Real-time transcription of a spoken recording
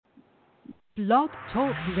Blog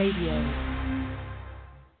Talk Radio.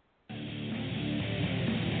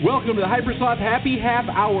 Welcome to the Hypersloth Happy Half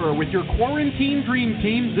Hour with your quarantine dream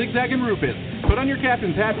team, Zig Zag and Rufus. Put on your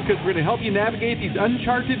captain's hat because we're going to help you navigate these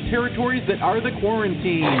uncharted territories that are the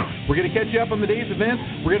quarantine. We're going to catch you up on the day's events.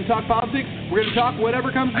 We're going to talk politics. We're going to talk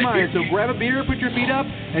whatever comes to mind. So grab a beer, put your feet up,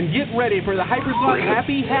 and get ready for the Hypersloth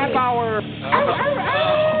Happy Half Hour.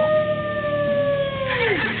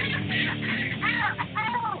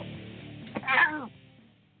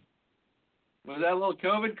 Was that a little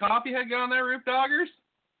COVID cough you had going there, Roof Doggers?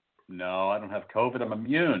 No, I don't have COVID. I'm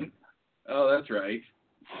immune. Oh, that's right.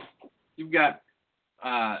 You've got,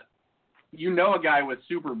 a guy with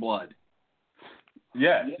super blood.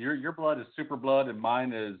 Yes, your blood is super blood, and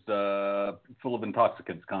mine is full of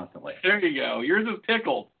intoxicants constantly. There you go. Yours is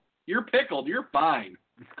pickled. You're pickled. You're fine.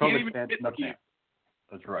 COVID can't no chance.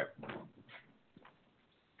 That's right.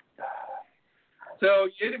 So,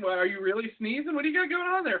 are you really sneezing? What do you got going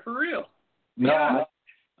on there, for real? No, Yeah.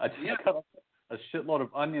 I just got a shitload of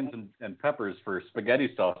onions and peppers for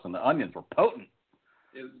spaghetti sauce, and the onions were potent.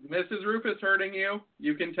 Is Mrs. Rufus hurting you?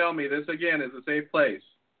 You can tell me. This, again, is a safe place.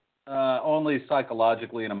 Only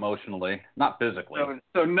psychologically and emotionally, not physically.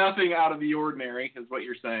 So nothing out of the ordinary is what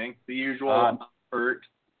you're saying. The usual hurt.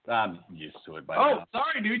 I'm used to it by now. Oh,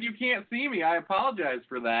 sorry, dude. You can't see me. I apologize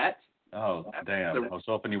for that. Oh, damn. I was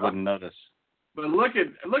hoping you wouldn't notice. But look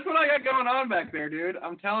what I got going on back there, dude.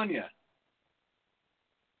 I'm telling you.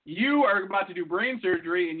 You are about to do brain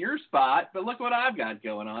surgery in your spot, but look what I've got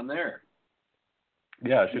going on there.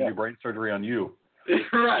 Yeah, I should do brain surgery on you.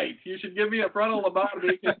 Right. You should give me a frontal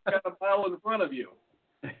lobotomy because you've got a file in front of you.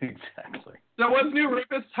 Exactly. So what's new,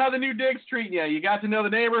 Rufus? How the new digs treating you? You got to know the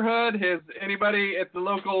neighborhood? Has anybody at the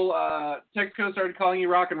local Texaco started calling you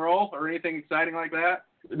rock and roll or anything exciting like that?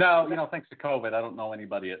 No, thanks to COVID, I don't know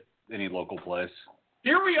anybody at any local place.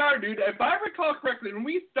 Here we are, dude. If I recall correctly, when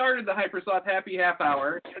we started the Hypersloth Happy Half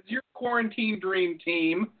Hour as your quarantine dream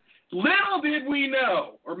team, little did we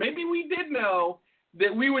know, or maybe we did know,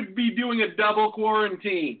 that we would be doing a double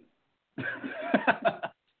quarantine.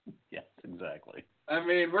 Yes, exactly. I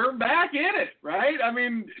mean, we're back in it, right? I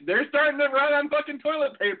mean, they're starting to run on fucking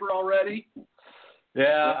toilet paper already.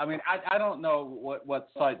 Yeah, I mean, I don't know what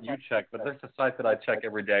site you check, but there's a site that I check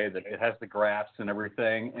every day that it has the graphs and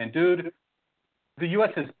everything. And, dude, the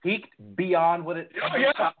U.S. has peaked beyond what it... Oh,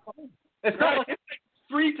 yeah. It's not like it's like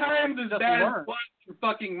 3 times as bad as it was in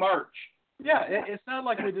fucking March. Yeah, it's not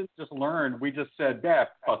like we didn't just learn. We just said, yeah,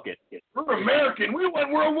 fuck it. We're American. We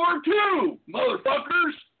won World War II,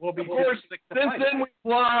 motherfuckers. Well, of course, since then we've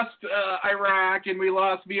lost Iraq and we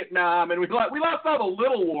lost Vietnam and we lost all the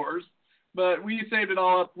little wars, but we saved it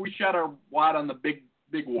all up. We shot our wad on the big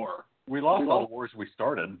war. We lost all the wars we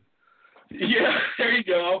started. Yeah, there you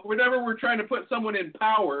go. Whenever we're trying to put someone in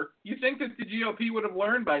power, you think that the GOP would have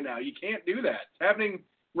learned by now. You can't do that. It's happening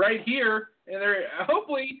right here, and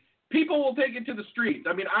hopefully people will take it to the streets.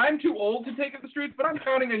 I mean, I'm too old to take it to the streets, but I'm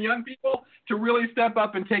counting on young people to really step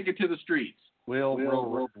up and take it to the streets. We'll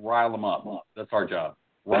rile them up. That's our job.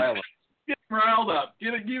 Rile them. Get them riled up.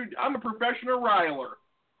 I'm a professional riler.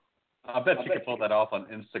 I bet you could pull that off on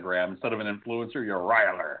Instagram. Instead of an influencer, you're a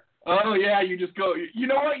riler. Oh, yeah, you just go, you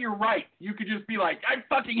know what, you're right. You could just be like, I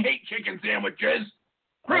fucking hate chicken sandwiches.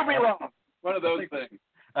 Prove me wrong. One of those things.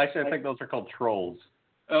 Actually, I think those are called trolls.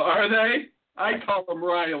 Oh, are they? I call them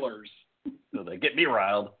rilers. So they get me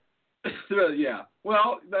riled. Yeah.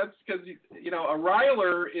 Well, that's because, a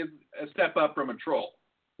riler is a step up from a troll.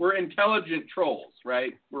 We're intelligent trolls,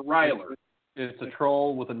 right? We're rilers. It's a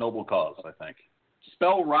troll with a noble cause, I think.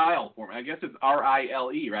 Spell rile for me. I guess it's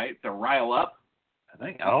R-I-L-E, right? To rile up.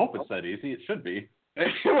 I hope it's that easy. It should be. I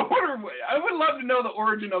would love to know the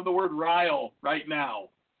origin of the word rile right now.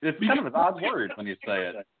 It's kind of an odd word when you say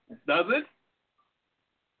it. Does it?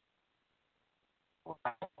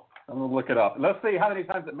 I'm going to look it up. Let's see how many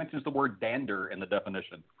times it mentions the word dander in the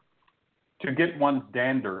definition. To get one's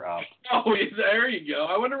dander up. Oh, there you go.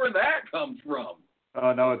 I wonder where that comes from.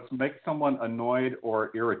 No, it's make someone annoyed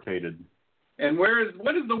or irritated. And what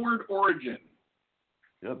is the word origin?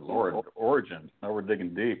 Good Lord, origin. Now we're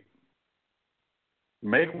digging deep.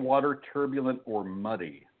 Make water turbulent or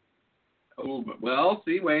muddy. Oh, well,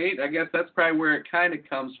 see, wait. I guess that's probably where it kind of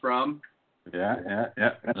comes from. Yeah.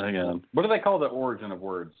 Hang on. What do they call the origin of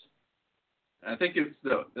words? I think it's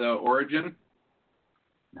the origin.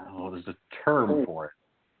 No, there's a term for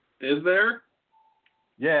it. Is there?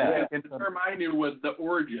 Yeah. The term I knew was the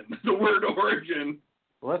origin. The word origin.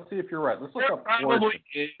 Well, let's see if you're right. Let's look up origin.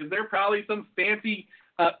 Is there probably some fancy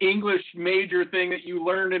English major thing that you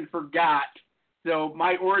learned and forgot? So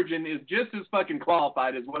my origin is just as fucking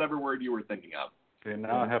qualified as whatever word you were thinking of. See,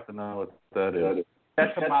 now I have to know what that is.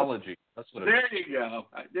 Etymology. That's what it is. There you go.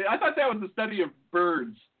 I thought that was the study of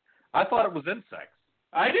birds. I thought it was insects.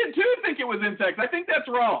 I did too think it was insects. I think that's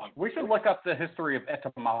wrong. We should look up the history of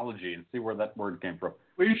etymology and see where that word came from.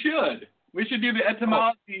 We should. We should do the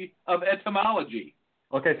etymology of etymology.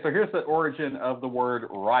 Okay, so here's the origin of the word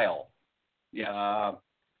rile. Yeah.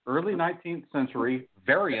 Early 19th century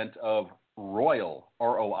variant of royal,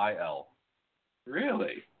 R-O-I-L.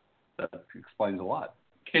 Really? That explains a lot.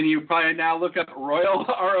 Can you probably now look up royal,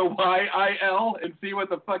 R-O-Y-I-L, and see what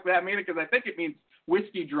the fuck that means? Because I think it means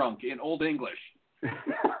whiskey drunk in Old English.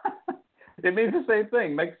 It means the same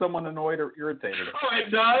thing. Make someone annoyed or irritated. Oh,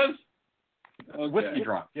 it does? Okay. Whiskey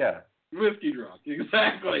drunk, yeah. Whiskey drunk,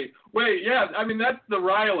 exactly. Wait, yeah, I mean, that's the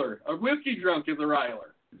riler. A whiskey drunk is a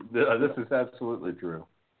riler. This is absolutely true.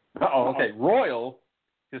 Oh, okay. Royal,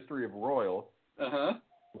 history of royal. Uh-huh.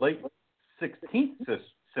 Late 16th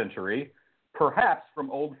century, perhaps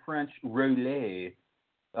from Old French rouler,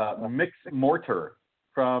 mixed mortar,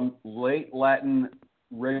 from late Latin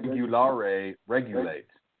regulare, regulate.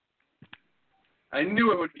 I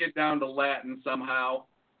knew it would get down to Latin somehow.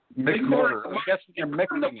 Mixed mortar. I guess you're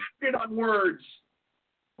mixing it on words.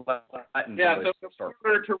 Latin. Yeah, so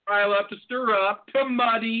to rile up, to stir up, to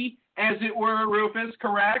muddy, as it were, Rufus,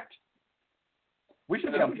 correct? We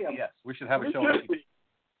should be on PBS. We should have a show.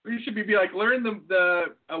 We should be like, learn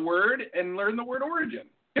a word and learn the word origin.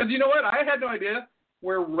 Because you know what? I had no idea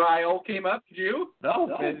where rile came up. Did you?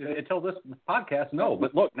 No. Until this podcast, no.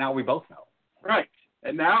 But look, now we both know. Right.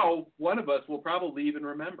 And now one of us will probably even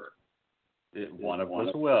remember. One of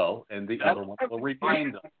us will, and the other one will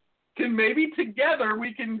remind us. Maybe together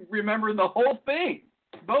we can remember the whole thing,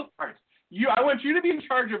 both parts. I want you to be in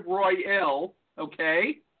charge of royal,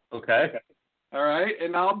 okay? Okay. All right,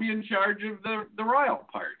 and I'll be in charge of the royal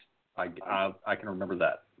part. I can remember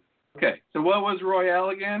that. Okay, so what was royal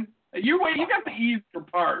again? You got the easier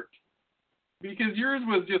part, because yours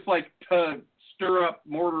was just like to stir up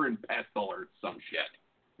mortar and pestle or some shit.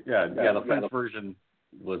 Yeah. The French version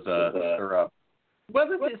was stir up. Well,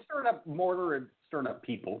 it's stirring up mortar and stirring up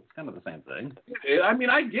people. It's kind of the same thing. I mean,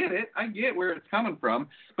 I get it. I get where it's coming from.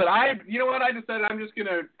 But you know what? I decided I'm just going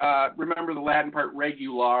to remember the Latin part,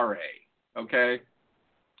 regulare. Okay?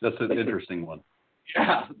 That's an interesting one.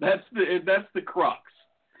 Yeah, that's the crux.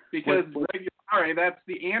 Because regulare, that's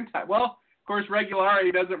the anti. Well, of course,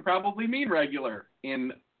 regulare doesn't probably mean regular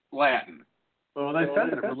in Latin. Well, they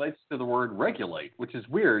said that it relates to the word regulate, which is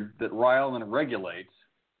weird that rile and regulate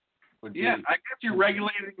would be. Yeah, I guess you're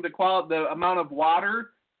regulating the amount of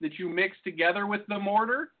water that you mix together with the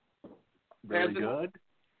mortar. Very good.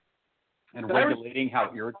 And regulating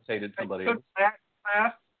how irritated somebody is. I took Latin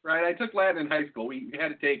class, right? I took Latin in high school. We had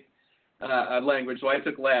to take a language, so I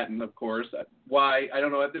took Latin, of course. Why? I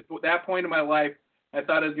don't know. At that point in my life, I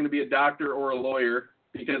thought I was going to be a doctor or a lawyer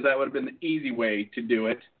because that would have been the easy way to do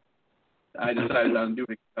it. I decided on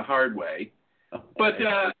doing it the hard way. But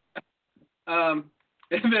the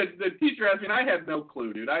teacher asked me, and I had no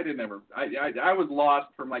clue, dude. I was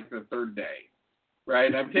lost from like the third day,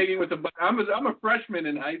 right? I'm taking I'm a freshman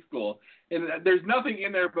in high school, and there's nothing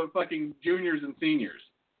in there but fucking juniors and seniors.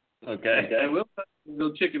 Okay. And the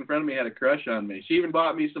little chick in front of me had a crush on me. She even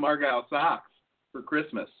bought me some Argyle socks for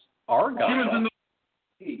Christmas. Argyle? She was in the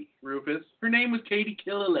Rufus. Her name was Katie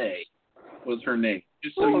Killalay. Was her name?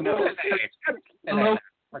 Just so you know. It was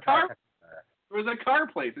a car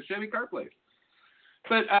place, a Chevy car place.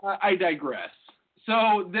 But I digress.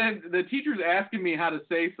 So then the teacher's asking me how to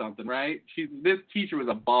say something, right? This teacher was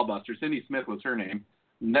a ball buster. Cindy Smith was her name.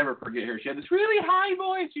 Never forget her. She had this really high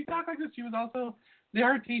voice. She talked like this. She was also the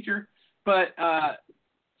art teacher. But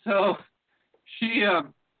so she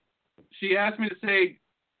asked me to say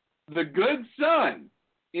the good son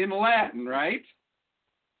in Latin, right?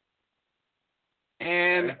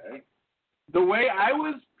 And the way I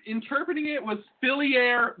was interpreting it was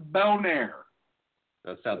filiere bonaire.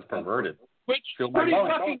 That sounds perverted. Which pretty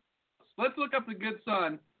fucking. Let's look up the good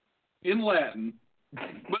son in Latin. But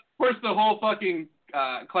of course, the whole fucking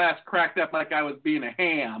class cracked up like I was being a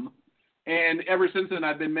ham, and ever since then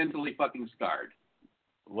I've been mentally fucking scarred.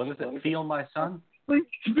 What does it feel, my son?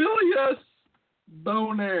 Filius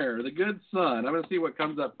bonaire, the good son. I'm gonna see what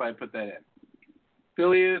comes up if I put that in.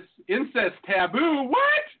 Filius incest taboo.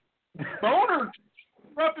 What? Boner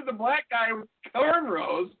interrupted the black guy with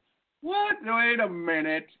cornrows. What? Wait a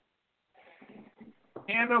minute.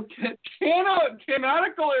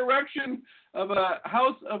 Canonical erection of a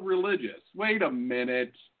house of religious. Wait a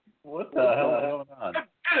minute. What the hell is going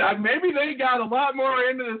on? Maybe they got a lot more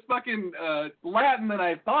into this fucking Latin than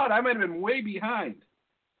I thought. I might have been way behind.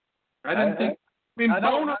 I didn't think. I mean,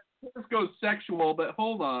 this goes sexual, but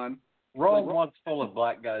hold on. Rome once full of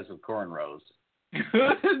black guys with cornrows.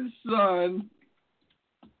 Good son.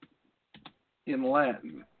 In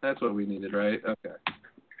Latin. That's what we needed, right? Okay.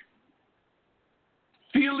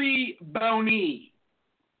 Fili boni.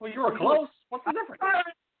 Well, you were close. What's the difference?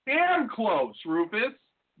 Damn close, Rufus.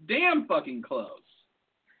 Damn fucking close.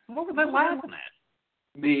 What was I laughing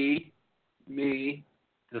at? Me.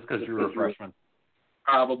 Just because you were a freshman.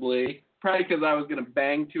 Probably because I was going to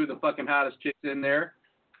bang two of the fucking hottest chicks in there.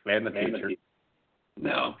 And the teacher.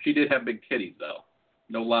 No, she did have big titties, though.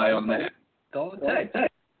 No lie on that. Don't say.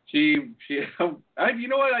 She, you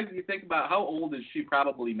know what I think about? How old is she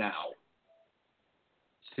probably now?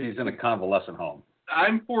 She's in a convalescent home.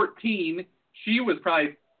 I'm 14. She was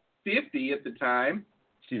probably 50 at the time.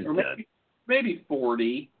 She's or dead. Maybe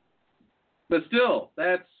 40. But still,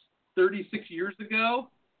 that's 36 years ago.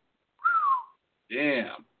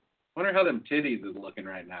 Damn. Wonder how them titties is looking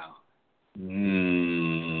right now.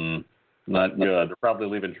 Not good. They're probably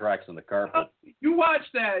leaving tracks in the carpet. You watch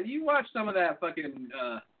that. You watch some of that fucking,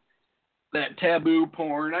 that taboo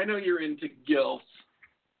porn. I know you're into gilfs.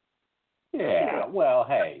 Yeah, well,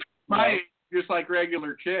 hey. Just like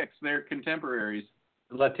regular chicks, they're contemporaries.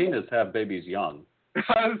 Latinas have babies young.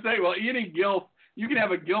 I would say, well, any gilf, you can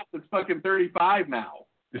have a gilf that's fucking 35 now.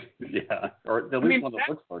 Yeah, or at least one that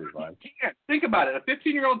looks 35. You can't. Think about it. A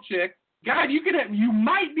 15-year-old chick, God, you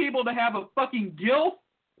might be able to have a fucking gilf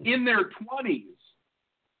in their 20s.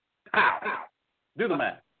 How? Do the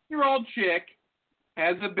math. 15-year-old chick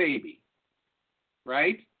has a baby,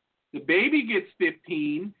 right? The baby gets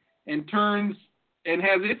 15 and turns and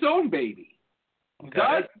has its own baby. Okay.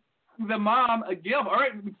 Does the mom a gilf? All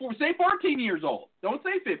right, say 14 years old. Don't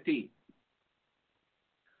say 15.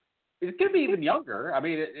 It could be even younger. I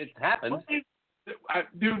mean, it happens.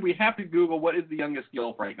 Dude, we have to Google what is the youngest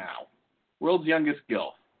gilf right now. World's youngest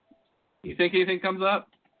gilf. You think anything comes up?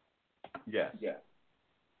 Yes. Yeah.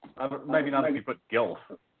 Maybe not if you put gilf.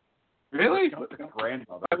 Really?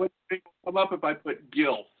 Grandmother. I would think it would come up if I put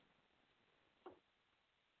gilf.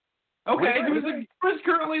 Okay, who's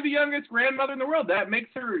currently the youngest grandmother in the world? That makes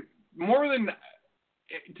her more than,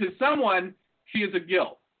 to someone, she is a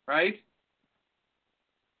gilf, right?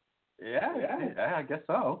 Yeah, I guess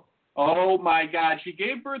so. Oh, my God. She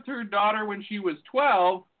gave birth to her daughter when she was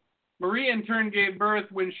 12. Maria, in turn, gave birth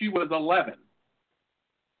when she was 11.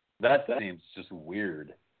 That seems just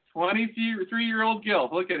weird. 23-year-old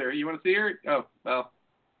gilf. Look at her. You want to see her? Oh, well.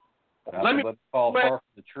 Let's fall far from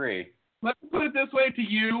the tree. Let's put it this way to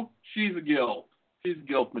you. She's a gilf. She's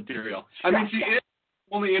gilf material. I mean, she is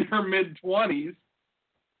only in her mid-20s.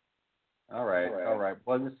 All right.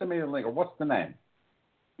 Well, just send me the link. Or what's the name?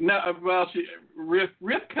 No, well,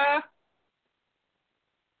 Rivka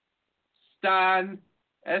Stan,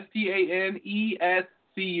 Stanescu.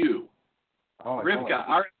 Oh, Rivka,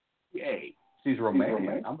 R-A. She's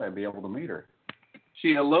Romanian. I'm going to be able to meet her.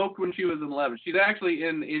 She eloped when she was 11. She's actually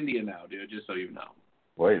in India now, dude, just so you know.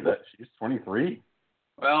 Wait, she's 23?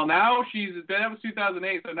 Well, now that was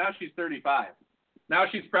 2008, so now she's 35. Now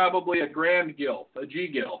she's probably a grand gilf, a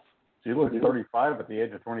G-gilf. She looks 35 at the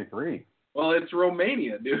age of 23. Well, it's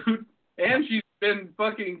Romania, dude. And she's been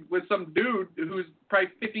fucking with some dude who's probably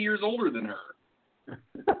 50 years older than her.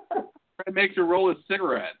 Probably makes her roll his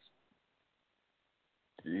cigarettes.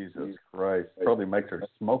 Jesus Christ. Probably makes her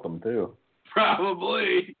smoke them, too.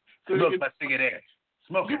 Probably. So Smoke my cigarette.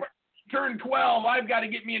 Smoke it. Turn 12, I've got to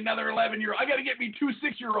get me another 11-year-old. I got to get me 2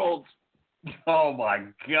 6-year-olds. Oh, my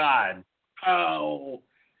God. Oh.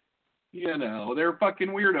 You know, they're fucking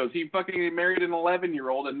weirdos. He fucking married an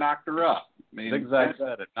 11-year-old and knocked her up. Zig Zag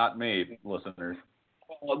said it, not me, listeners.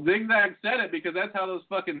 Well, Zig Zag said it because that's how those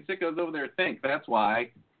fucking sickos over there think. That's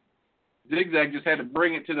why. Zig Zag just had to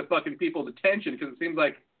bring it to the fucking people's attention because it seems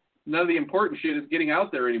like none of the important shit is getting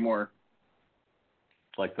out there anymore.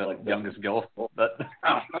 Like the youngest gilf.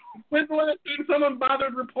 When's the last time someone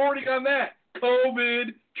bothered reporting on that?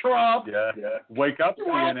 COVID, Trump. Yeah. Wake up,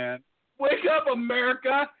 CNN. Wake up,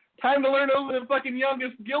 America. Time to learn who the fucking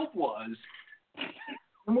youngest gilf was.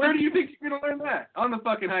 And where do you think you're going to learn that? On the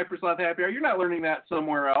fucking Hypersloth Happy Hour. You're not learning that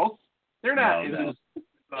somewhere else. They're not. No.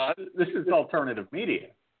 This is alternative media.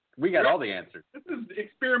 We got all the answers. This is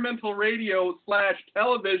experimental radio /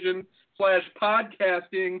 television /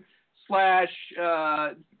 podcasting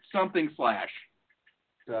 / something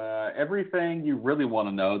 / everything you really want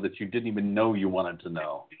to know that you didn't even know you wanted to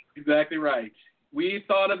know. Exactly right. We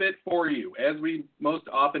thought of it for you, as we most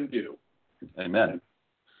often do. Amen.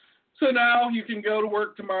 So now you can go to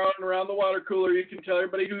work tomorrow and around the water cooler you can tell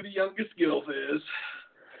everybody who the youngest gilf is.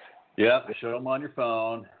 Yep, show them on your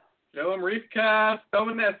phone. Show them Rivka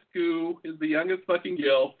Stomanescu is the youngest fucking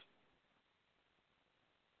gilf.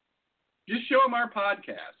 Just show them our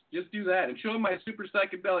podcast. Just do that. And show them my super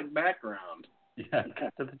psychedelic background. Yeah,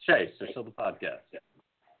 to the chase. Or show the podcast.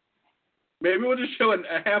 Maybe we'll just show a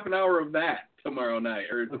half an hour of that tomorrow night.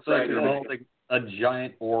 Or Looks like Friday you're night. holding a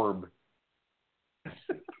giant orb.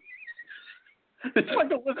 It's like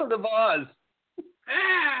the Wizard of Oz.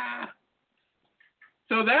 Ah!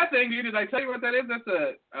 So that thing, dude, did I tell you what that is? That's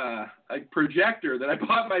a projector that I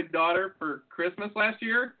bought my daughter for Christmas last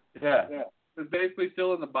year. Yeah. It's basically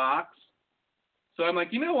still in the box. So I'm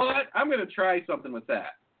like, you know what? I'm going to try something with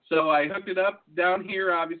that. So I hooked it up down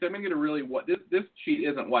here. Obviously, I'm going to get a really this sheet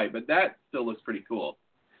isn't white, but that still looks pretty cool.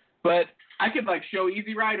 But I could like show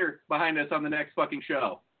Easy Rider behind us on the next fucking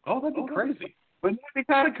show. Oh, that'd be crazy. Wouldn't that be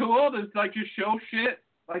kind of cool to like just show shit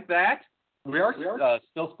like that? We are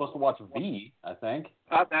still supposed to watch V, I think.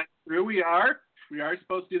 That's true. We are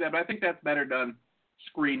supposed to do that, but I think that's better done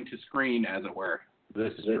screen to screen, as it were.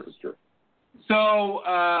 This is true. So,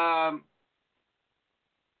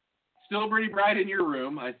 still pretty bright in your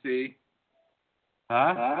room, I see.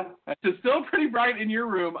 Huh? It's still pretty bright in your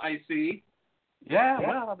room, I see. Yeah,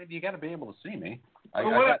 well, I mean, you got to be able to see me. I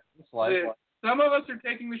Well, got this light. Some of us are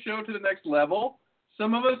taking the show to the next level.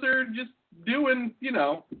 Some of us are just doing,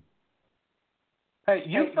 Hey,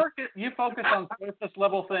 you focus on surface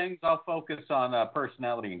level things. I'll focus on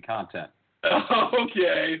personality and content.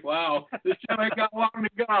 Okay, wow. This show ain't got long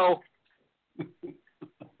to go.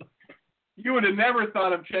 You would have never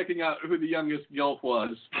thought of checking out who the youngest Gilf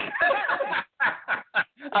was.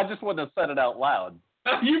 I just wouldn't have said it out loud.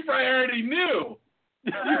 You probably already knew.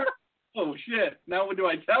 Oh, shit. Now, do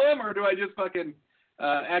I tell him or do I just fucking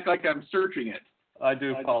act like I'm searching it? I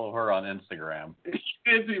do follow her on Instagram. She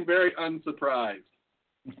seems very unsurprised.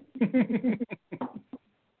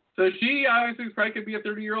 So she obviously probably could be a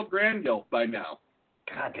 30-year-old grand Gilf by now.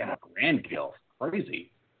 God damn, grand Gilf.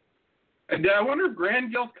 Crazy. And I wonder if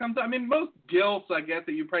grand Gilf comes out. I mean, most Gilfs, I guess,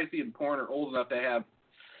 that you probably see in porn are old enough to have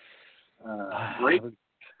great,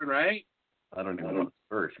 right? I don't even know to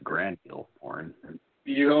search grand Gilf porn.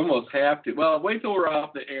 You almost have to. Well, wait till we're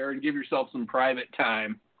off the air and give yourself some private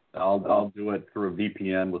time. I'll do it through a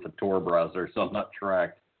VPN with a Tor browser, so I'm not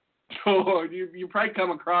tracked. Oh, you probably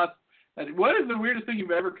come across. What is the weirdest thing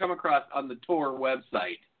you've ever come across on the Tor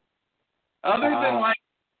website? Other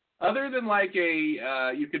than like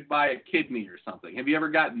a you could buy a kidney or something. Have you ever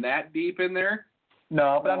gotten that deep in there?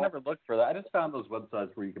 No, but I've never looked for that. I just found those websites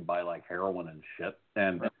where you can buy like heroin and shit.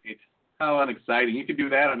 And right. How unexciting! You could do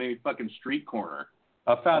that on any fucking street corner.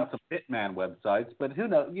 I found some hitman websites, but who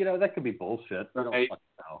knows? That could be bullshit. I don't fucking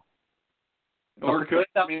know. Or could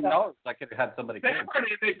I mean, no, I could have had somebody.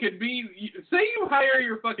 It could be. Say you hire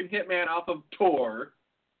your fucking hitman off of Tor,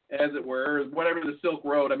 as it were, or whatever the Silk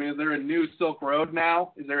Road. I mean, is there a new Silk Road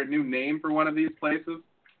now? Is there a new name for one of these places?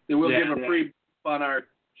 That we'll give a free on our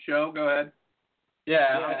show. Go ahead.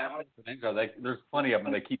 Yeah. There's plenty of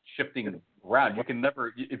them. They keep shifting around. You can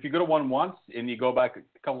never. If you go to one once and you go back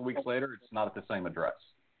a couple of weeks later, it's not at the same address.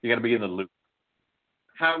 You got to be in the loop.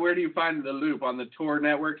 Where do you find the loop? On the Tor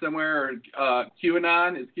network somewhere, or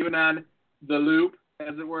QAnon? Is QAnon the loop,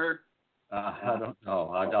 as it were? I don't know.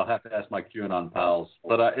 I'll have to ask my QAnon pals.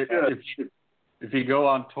 But if you go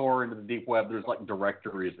on Tor into the deep web, there's like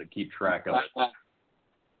directories that keep track of it.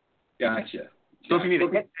 Gotcha. So if you need a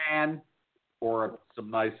hitman or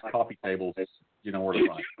some nice coffee tables, you know where to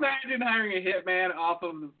find. Could you imagine hiring a hitman off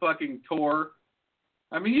of the fucking Tor?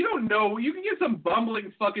 I mean, you don't know. You can get some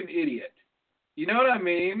bumbling fucking idiot. You know what I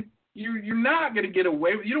mean? You're not going to get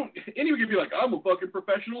away with. Anyone can be like, I'm a fucking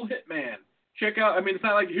professional hitman. Check out. I mean, it's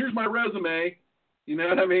not like, here's my resume. You know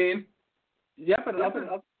what I mean? Yeah, but other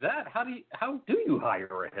than that, how do you hire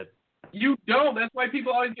a hit? You don't. That's why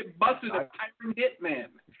people always get busted at hiring hitman.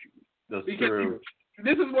 That's because true.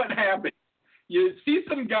 This is what happens. You see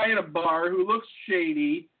some guy in a bar who looks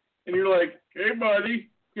shady, and you're like, hey, buddy,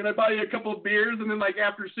 can I buy you a couple of beers? And then, like,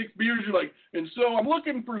 after 6 beers, you're like, and so I'm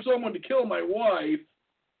looking for someone to kill my wife,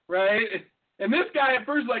 right? And this guy at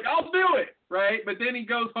first is like, I'll do it, right? But then he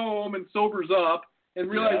goes home and sobers up and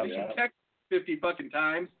realizes you text 50 fucking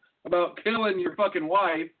times about killing your fucking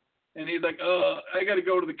wife. And he's like, I got to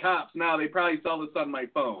go to the cops now. They probably saw this on my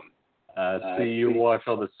phone. See, you watch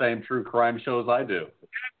all the same true crime shows I do.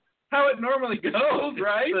 How it normally goes,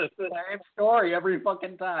 right? It's the same story every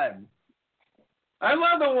fucking time. I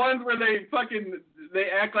love the ones where they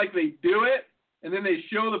act like they do it, and then they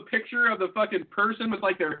show the picture of the fucking person with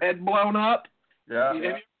like their head blown up. Yeah. Have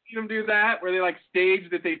you seen them do that, where they like stage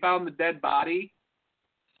that they found the dead body?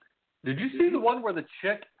 Did you see the one where the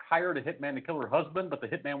chick hired a hitman to kill her husband, but the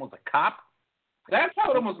hitman was a cop? That's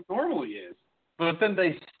how it almost normally is. But then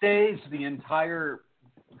they staged the entire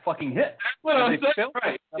fucking hit. That's what I'm saying,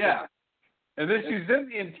 right? Yeah. And then she's in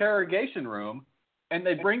the interrogation room, and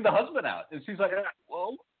they bring the husband out. And she's like,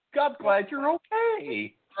 well, God, glad you're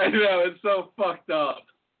okay. I know, it's so fucked up.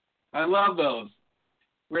 I love those.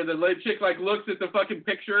 Where the chick, like, looks at the fucking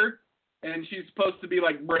picture, and she's supposed to be,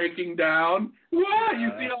 like, breaking down. What?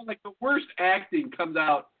 You see how, like, the worst acting comes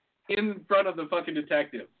out in front of the fucking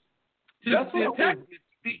detectives. Detectives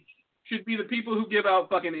should be the people who give out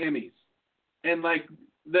fucking Emmys. And, like,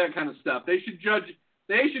 that kind of stuff. They should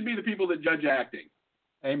be the people that judge acting.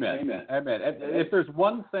 Amen. If there's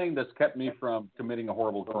one thing that's kept me from committing a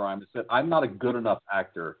horrible crime, it's that I'm not a good enough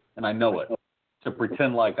actor, and I know it, to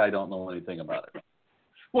pretend like I don't know anything about it.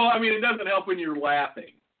 Well, I mean, it doesn't help when you're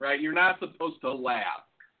laughing, right? You're not supposed to laugh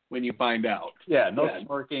when you find out. Yeah, no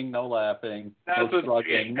smirking, no laughing, no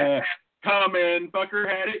shrugging. Coming, fucker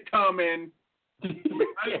had it coming. I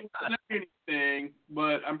didn't say anything,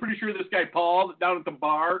 but I'm pretty sure this guy Paul down at the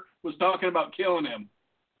bar was talking about killing him.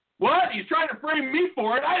 What? He's trying to frame me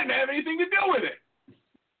for it. I didn't have anything to do with it.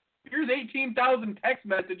 Here's 18,000 text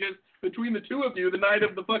messages between the two of you the night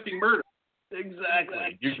of the fucking murder.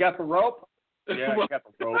 Exactly. You got the rope? Yeah, I got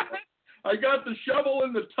the rope. I got the shovel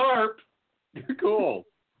and the tarp. Cool.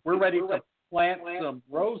 We're ready to plant some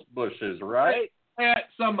rose bushes, right? Plant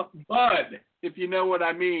some bud, if you know what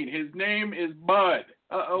I mean. His name is Bud.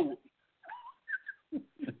 Uh-oh.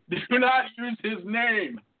 Do not use his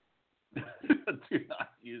name. Do not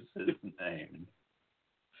use his name.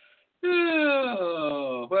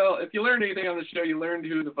 Oh, well, if you learned anything on the show, you learned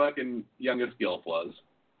who the fucking youngest Gilf was.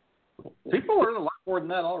 People learn a lot more than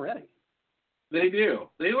that already. They do.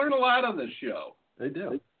 They learn a lot on this show. They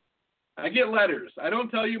do. I get letters. I don't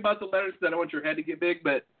tell you about the letters because I don't want your head to get big,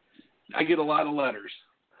 but I get a lot of letters.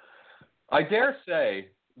 I dare say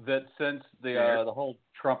that since the whole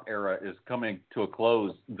Trump era is coming to a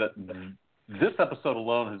close, that this episode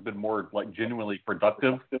alone has been more like genuinely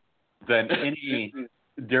productive than any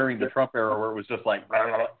during the Trump era where it was just like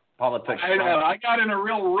politics. I know. I got in a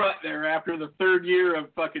real rut there after the third year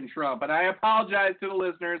of fucking Trump, and I apologize to the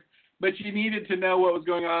listeners, but you needed to know what was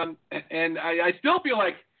going on, and I still feel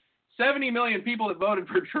like 70 million people that voted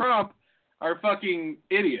for Trump are fucking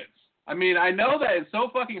idiots. I mean, I know that it's so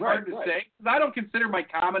fucking hard to say, because I don't consider my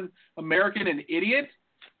common American an idiot,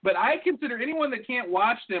 but I consider anyone that can't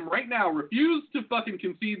watch them right now refuse to fucking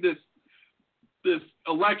concede this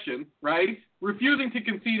election, right? Refusing to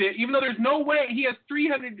concede it, even though there's no way he has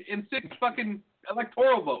 306 fucking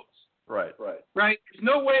electoral votes. Right. There's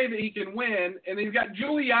no way that he can win, and he's got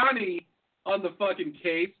Giuliani on the fucking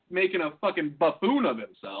case, making a fucking buffoon of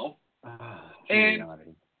himself.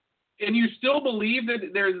 And you still believe that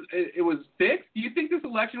it was fixed? Do you think this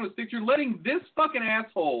election was fixed? You're letting this fucking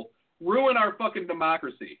asshole ruin our fucking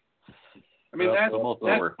democracy. I mean, that's what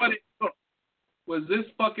it took. Was this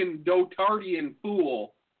fucking dotardian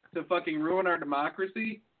fool to fucking ruin our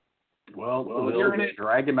democracy? Well, we'll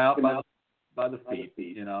drag him out by the feet,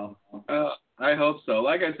 you know. I hope so.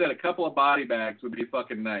 Like I said, a couple of body bags would be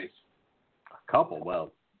fucking nice. A couple,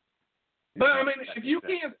 well. But, I mean, if you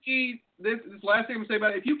can't see, this last thing I'm going to say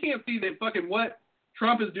about it, if you can't see that fucking what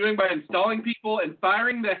Trump is doing by installing people and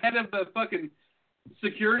firing the head of the fucking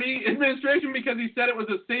security administration because he said it was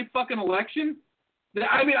a safe fucking election,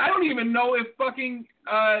 I mean, I don't even know if fucking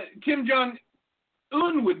Kim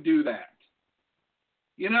Jong-un would do that.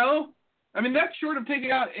 You know? I mean, that's short of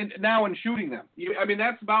taking out now and shooting them. I mean,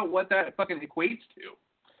 that's about what that fucking equates to.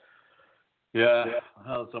 Yeah.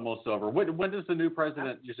 Well, it's almost over. When does the new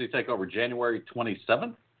president usually take over? January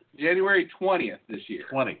 27th? January 20th this year.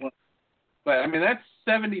 20. But, I mean, that's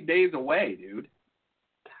 70 days away, dude.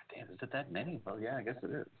 God damn, is it that many? Well, yeah, I guess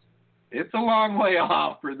it is. It's a long way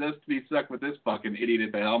off for this to be stuck with this fucking idiot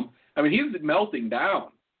at the helm. I mean, he's melting down,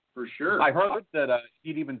 for sure. I heard that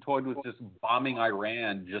he'd even toyed with just bombing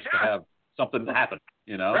Iran just to have something happen,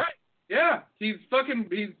 you know? Right. Yeah. He's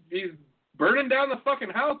burning down the fucking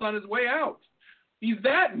house on his way out. He's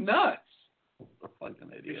that nuts. A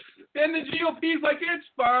fucking idiot. And the GOP's like, it's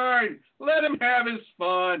fine. Let him have his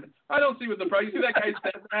fun. I don't see what the problem. You see that guy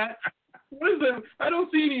said that? What is it? I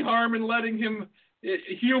don't see any harm in letting him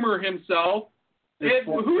humor himself.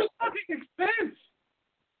 Who's fucking expense?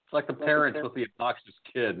 It's like the parents with the obnoxious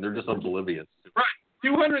kid, and they're just oblivious. Right.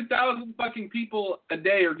 200,000 fucking people a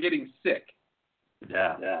day are getting sick.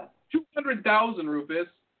 Yeah. 200,000, Rufus.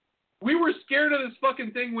 We were scared of this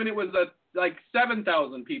fucking thing when it was like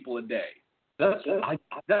 7,000 people a day.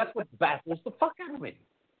 That's what baffles the fuck out of me.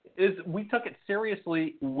 Is we took it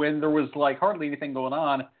seriously when there was like hardly anything going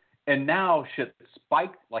on, and now shit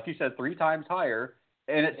spiked, like you said, 3 times higher,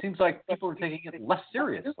 and it seems like people are taking it less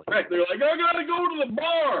seriously. Right? They're like, I gotta go to the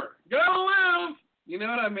bar, gotta live. You know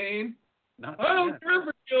what I mean? I don't care if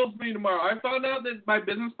it kills me. you tomorrow. I found out that my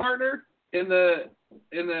business partner in the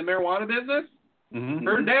marijuana business,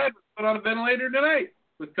 her dad was put on a ventilator tonight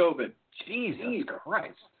with COVID. Jesus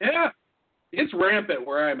Christ. Yeah. It's rampant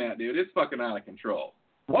where I'm at, dude. It's fucking out of control.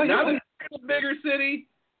 Well, now that it's a bigger city,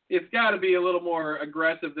 it's got to be a little more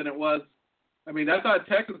aggressive than it was. I mean, I thought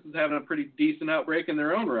Texas was having a pretty decent outbreak in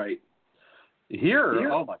their own right. Here,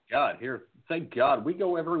 oh my God, here, thank God, we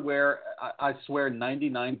go everywhere. I swear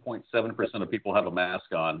 99.7% of people have a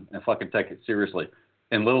mask on and fucking take it seriously.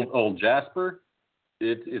 And little old Jasper,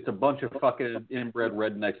 it's a bunch of fucking inbred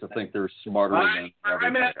rednecks that think they're smarter than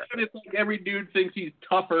I'm at it's like every dude thinks he's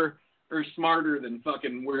tougher or smarter than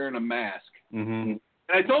fucking wearing a mask. Mm-hmm. And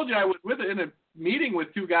I told you I was with it in a meeting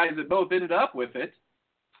with two guys that both ended up with it.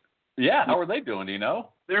 Yeah, how are they doing, do you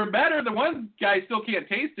know? They're better. The one guy still can't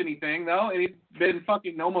taste anything, though, and he's been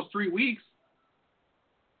fucking almost 3 weeks.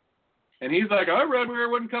 And he's like, I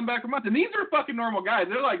wouldn't come back for months. And these are fucking normal guys.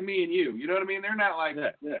 They're like me and you. You know what I mean? They're not like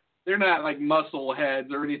they're not like muscle heads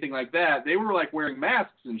or anything like that. They were like wearing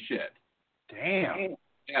masks and shit. Damn.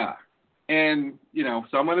 Yeah. And, you know,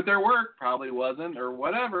 someone at their work probably wasn't or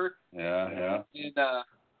whatever. Yeah. And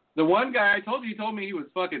the one guy I told you, he told me he was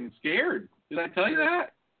fucking scared. Did I tell you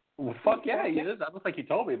that? Well, fuck yeah, he is. I don't think he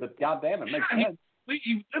told me, but goddamn, it makes sense.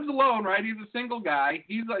 He lives alone, right? He's a single guy.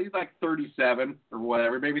 He's like 37 or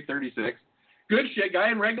whatever, maybe 36. Good shit,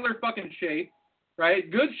 guy in regular fucking shape,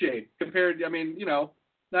 right? Good shape compared to, I mean, you know,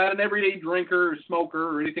 not an everyday drinker or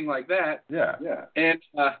smoker or anything like that. Yeah. And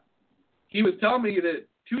he was telling me that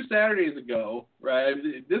 2 Saturdays ago, right?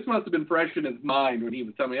 This must have been fresh in his mind when he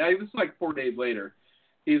was telling me. This is like 4 days later.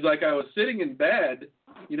 He's like, I was sitting in bed,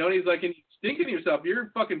 you know, and he's like, and you're thinking to yourself,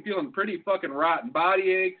 you're fucking feeling pretty fucking rotten.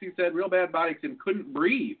 Body aches, he said, real bad body aches, and couldn't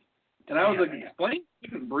breathe. And I was like, explain,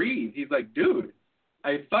 couldn't breathe. He's like, dude,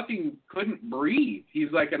 I fucking couldn't breathe.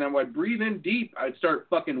 He's like, and I would breathe in deep, I'd start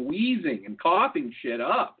fucking wheezing and coughing shit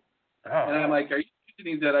up. Oh. And I'm like, are you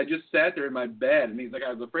kidding? He said, I just sat there in my bed. And he's like,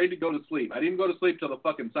 I was afraid to go to sleep. I didn't go to sleep till the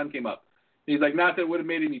fucking sun came up. And he's like, not that it would have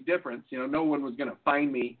made any difference. You know, no one was going to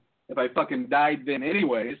find me if I fucking died then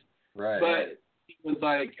anyways. Right. But he was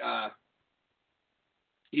like,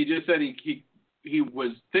 he just said he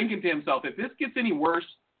was thinking to himself, if this gets any worse,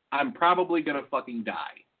 I'm probably going to fucking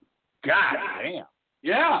die. God damn.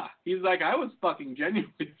 Yeah. He's like, I was fucking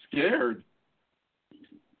genuinely scared.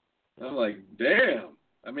 I'm like, damn.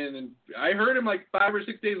 I mean, and I heard him like 5 or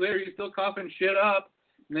 6 days later, he's still coughing shit up.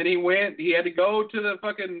 And then he had to go to the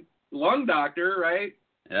fucking lung doctor, right?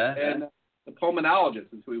 Yeah. And the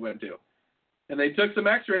pulmonologist is who he went to. And they took some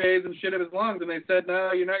x-rays and shit of his lungs, and they said,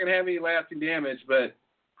 no, you're not going to have any lasting damage, but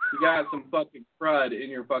you got some fucking crud in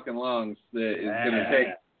your fucking lungs that is going to take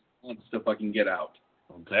months to fucking get out.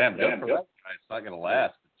 Well, damn, good for that guy. It's not going to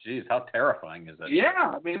last. Jeez, how terrifying is that? Yeah,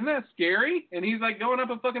 I mean, isn't that scary? And he's like going up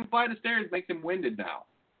a fucking flight of stairs makes him winded now.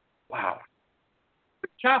 Wow.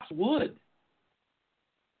 Chops wood.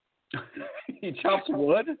 He chops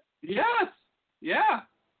wood? Yes. Yeah.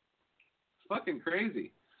 Fucking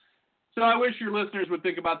crazy. So I wish your listeners would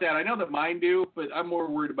think about that. I know that mine do, but I'm more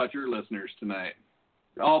worried about your listeners tonight.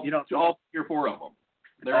 All 3 or 4 of them.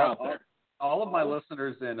 They're out there. All of my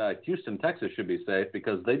listeners in Houston, Texas should be safe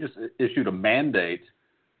because they just issued a mandate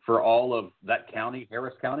for all of that county,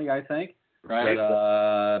 Harris County, I think, right?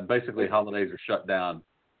 That basically holidays are shut down.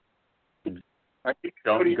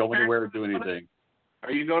 Don't go anywhere or do anything.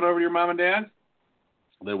 Are you going over to your mom and dad?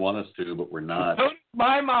 They want us to, but we're not. So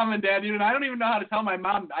my mom and dad, dude, and I don't even know how to tell my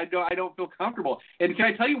mom I don't feel comfortable. And can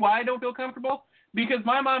I tell you why I don't feel comfortable? Because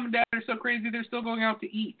my mom and dad are so crazy, they're still going out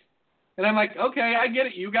to eat. And I'm like, okay, I get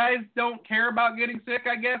it. You guys don't care about getting sick,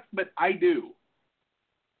 I guess, but I do.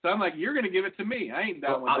 So I'm like, you're going to give it to me. I ain't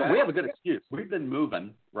down with that. We have a good excuse. We've been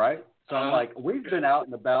moving, right? So I'm like, we've been out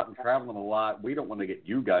and about and traveling a lot. We don't want to get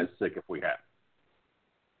you guys sick if we have.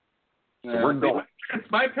 So we're going.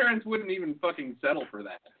 My parents wouldn't even fucking settle for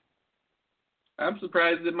that. I'm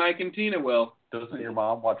surprised that Mike and Tina will. Doesn't your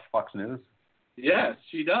mom watch Fox News? Yes,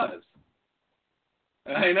 she does.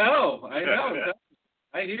 I know.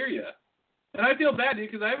 I hear you. And I feel bad,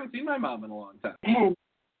 dude, because I haven't seen my mom in a long time. All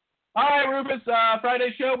right, Rufus,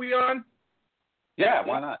 Friday show, we on? Yeah,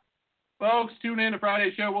 why not? Folks, tune in to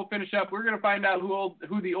Friday show. We'll finish up. We're going to find out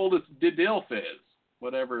who the oldest DILF is,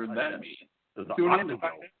 whatever that means. Tune in to find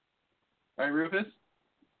out. All right, Rufus?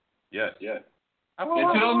 Yes.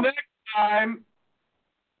 Until next time.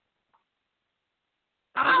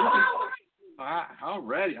 All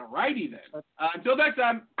righty then. Until next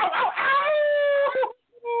time.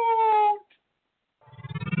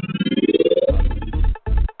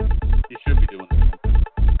 You should be doing it.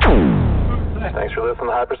 Thanks for listening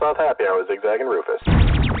to Hypersouth Happy Hour with Zig Zag and Rufus.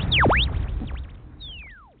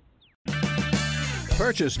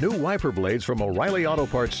 Purchase new wiper blades from O'Reilly Auto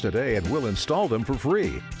Parts today and we'll install them for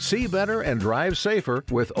free. See better and drive safer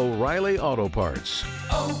with O'Reilly Auto Parts.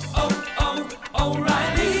 Oh, oh, oh,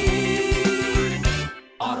 O'Reilly